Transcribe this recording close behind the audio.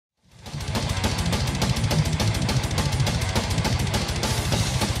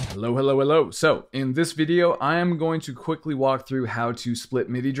Hello, hello, hello. So in this video, I am going to quickly walk through how to split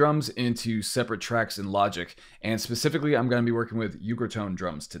MIDI drums into separate tracks in Logic. And specifically, I'm going to be working with Ugritone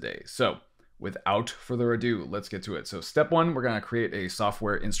drums today. So without further ado, let's get to it. So step one, we're going to create a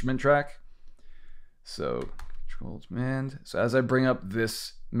software instrument track. So Control-Command. So as I bring up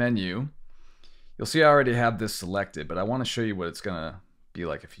this menu, you'll see I already have this selected, but I want to show you what it's going to be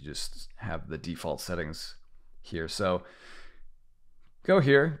like if you just have the default settings here. So go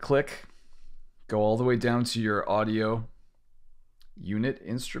here, click, go all the way down to your audio unit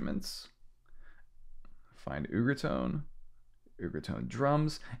instruments, find Ugritone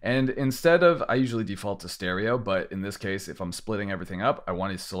drums, and instead of, I usually default to stereo, but in this case, if I'm splitting everything up, I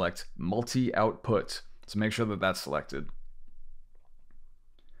want to select multi-output. So make sure that that's selected.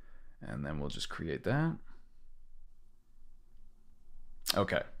 And then we'll just create that.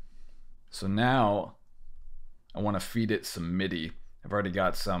 Okay, so now I want to feed it some MIDI. I've already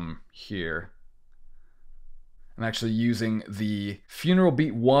got some here. I'm actually using the Funeral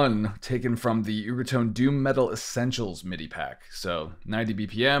Beat 1 taken from the Ugritone Doom Metal Essentials MIDI pack. So 90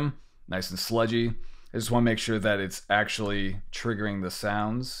 BPM, nice and sludgy. I just want to make sure that it's actually triggering the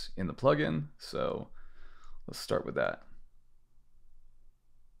sounds in the plugin. So let's start with that.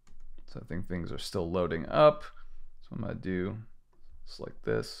 So I think things are still loading up. So what I'm going to do is like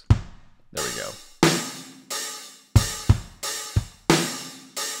this. There we go.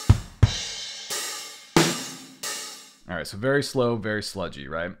 All right, so very slow, very sludgy,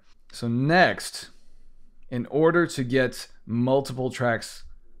 right? So next, in order to get multiple tracks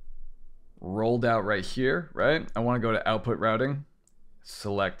rolled out right here, right? I want to go to output routing,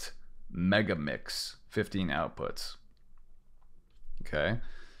 select Mega Mix, 15 outputs. Okay,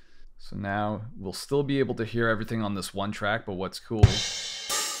 so now we'll still be able to hear everything on this one track, but what's cool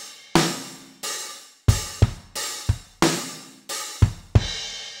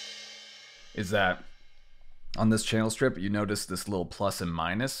is that on this channel strip, you notice this little plus and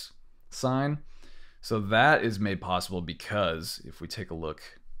minus sign. So that is made possible because if we take a look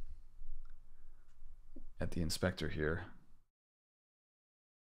at the inspector here,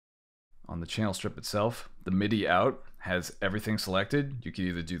 on the channel strip itself, the MIDI out has everything selected. You can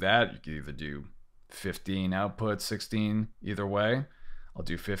either do that, you can either do 15 outputs, 16, either way. I'll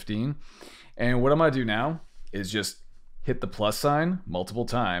do 15. And what I'm gonna do now is just hit the plus sign multiple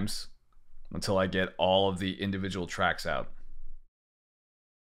times until I get all of the individual tracks out.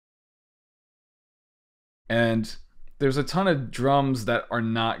 And there's a ton of drums that are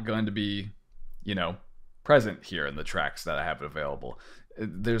not going to be, present here in the tracks that I have available.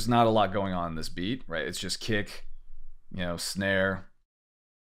 There's not a lot going on in this beat, right? It's just kick, snare,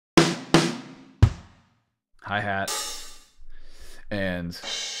 hi-hat, and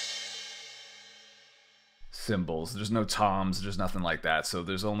cymbals. There's no toms, there's nothing like that. So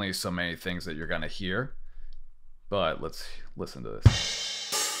there's only so many things that you're gonna hear. But let's listen to this.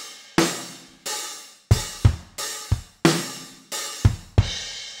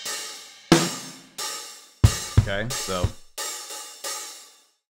 Okay, so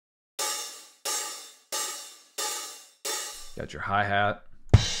got your hi-hat.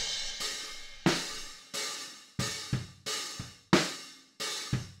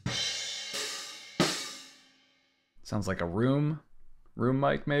 Sounds like a room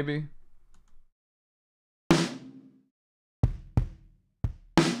mic maybe.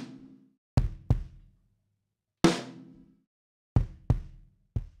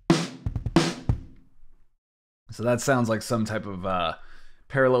 So that sounds like some type of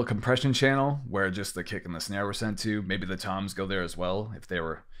parallel compression channel where just the kick and the snare were sent to. Maybe the toms go there as well. If they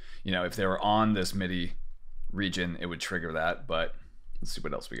were, if they were on this MIDI region, it would trigger that. But let's see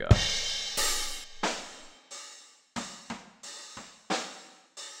what else we got.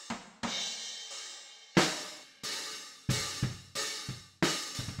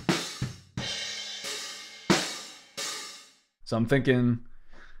 So I'm thinking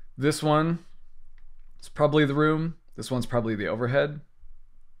this one is probably the room. This one's probably the overhead.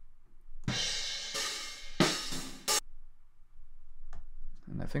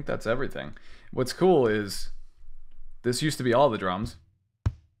 And I think that's everything. What's cool is this used to be all the drums.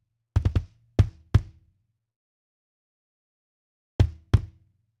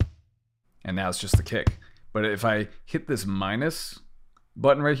 And now it's just the kick. But if I hit this minus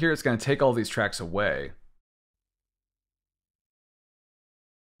button right here, it's going to take all these tracks away.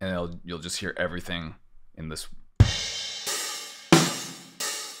 And you'll just hear everything in this.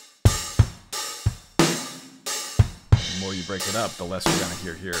 The more you break it up, the less you're going to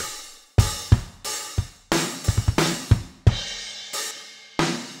hear here.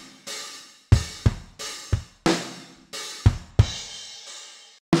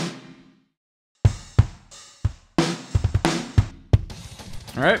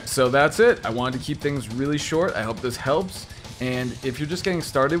 Alright, so that's it. I wanted to keep things really short. I hope this helps. And if you're just getting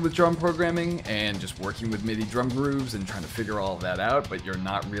started with drum programming and just working with MIDI drum grooves and trying to figure all of that out, but you're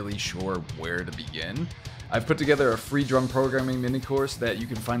not really sure where to begin, I've put together a free drum programming mini course that you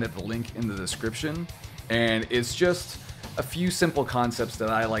can find at the link in the description. And it's just a few simple concepts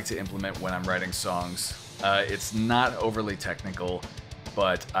that I like to implement when I'm writing songs. It's not overly technical,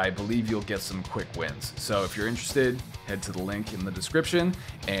 but I believe you'll get some quick wins. So if you're interested, head to the link in the description,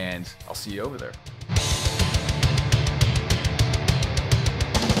 and I'll see you over there.